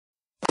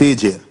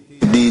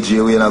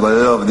DJ, we not gonna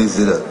love this,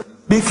 you know.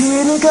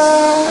 Bikini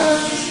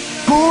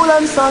girls, pool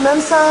and sun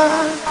and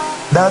sand.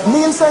 That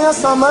means say a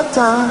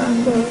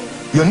summertime.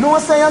 You know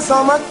say a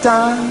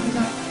summertime.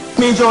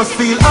 Me just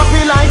feel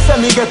happy like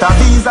say me get a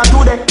visa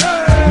today.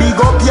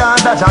 Big up yard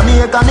at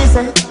Jamaica, me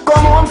say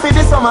come home for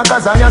the summer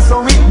cause I am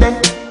so with them.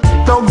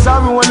 Tugs a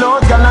roll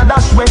out, gal a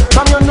dash way.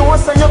 From you know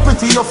say you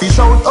pretty, you fish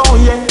out, oh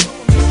yeah.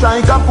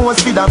 Strike a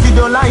pose for the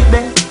video like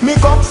that. Me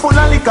cup full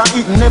of liquor,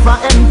 it never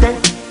empty.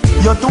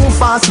 You're too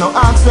fast, no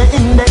ask for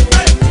in there.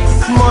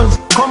 Smudge,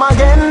 come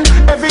again.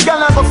 Every gal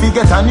a go fi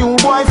get a new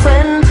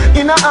boyfriend.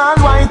 In a all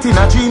white, in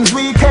a jeans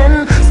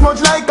weekend.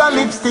 Smudge like a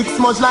lipstick,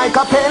 smudge like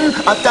a pen.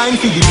 A time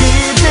for the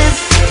beaches,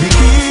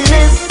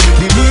 bikinis,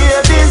 the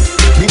ladies,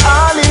 the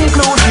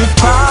all-inclusive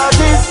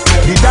parties,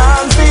 the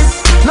dances,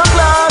 no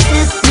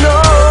classes,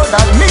 no.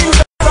 That means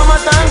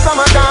summertime,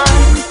 summertime.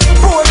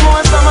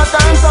 Portmore,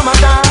 summertime,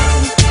 summertime.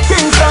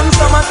 Kingston,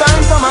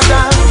 summertime,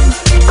 summertime.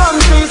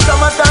 Country,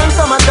 summertime,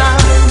 summertime.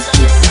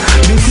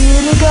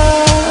 Bikini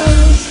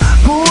girls,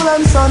 pool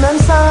and sun and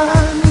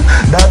sand.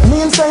 That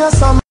means say a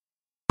summer.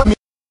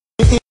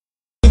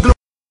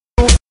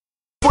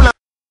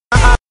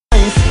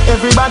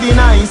 Everybody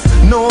nice,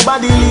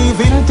 nobody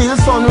leaving till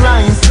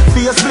sunrise.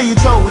 Face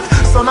bleach out,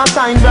 sun a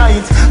shine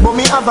bright. But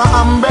me have a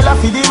umbrella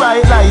for the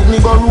right light. Me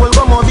go roll,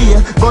 go mobile,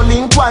 go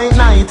link white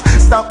night.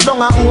 Stop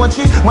down a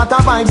Ochi, what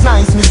a vibes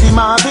nice. Me see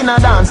Marvin a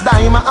dance,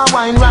 dime a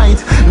wine right.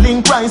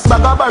 Link price,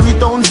 bag a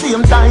baritone,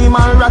 same time.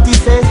 And Ratty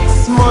say,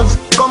 smudge,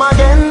 come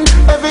again.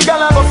 Every gal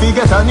a go fi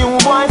get a new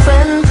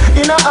boyfriend.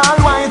 In a all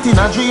white, in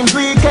a dreams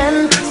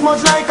weekend.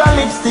 Smudge like a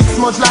lipstick,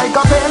 smudge like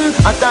a pen.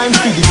 A time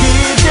for the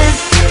beaches,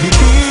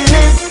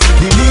 bikinis,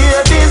 the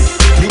ladies,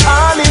 the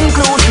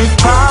all-inclusive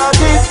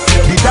parties,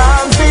 the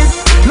dances,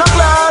 no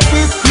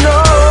classes, no.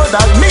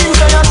 That means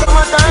say a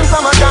summertime,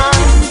 summertime.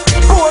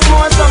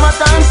 Portmore,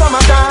 summertime,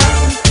 summertime.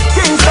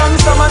 Kingston,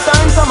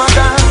 summertime,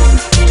 summertime.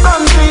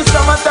 Country,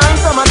 summertime,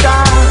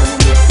 summertime.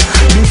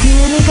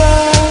 Bikini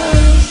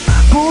girls,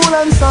 pool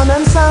and sun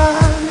and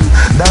sand.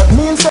 That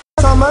means say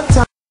a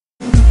summertime.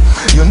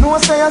 You know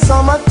say a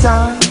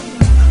summertime.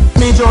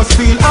 Me just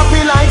feel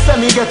happy like say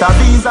me get a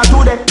visa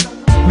today.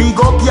 Big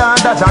up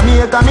yard at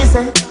Jamaica, me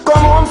say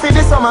come home for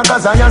the summer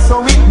cause I am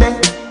so with them.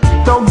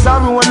 Tugs a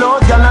roll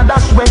out, gal a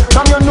dash way.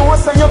 From you know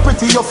say you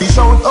pretty, you fish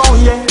out, oh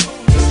yeah.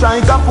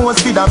 Strike a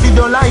pose for the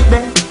video like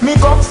that. Me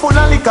cup full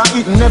of liquor,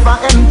 it never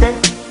empty.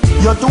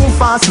 You're too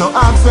fast, no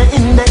ask for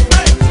in there.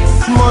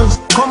 Smudge,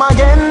 come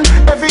again.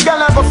 Every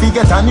gal a go fi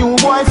get a new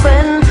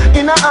boyfriend.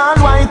 In a all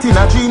white, in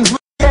a jeans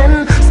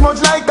weekend. Smudge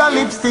like a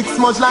lipstick,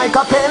 smudge like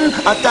a pen.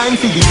 A time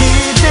for the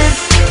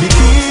beaches,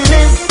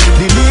 bikinis,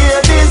 the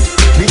ladies,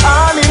 the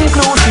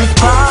all-inclusive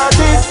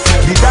parties,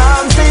 the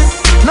dance.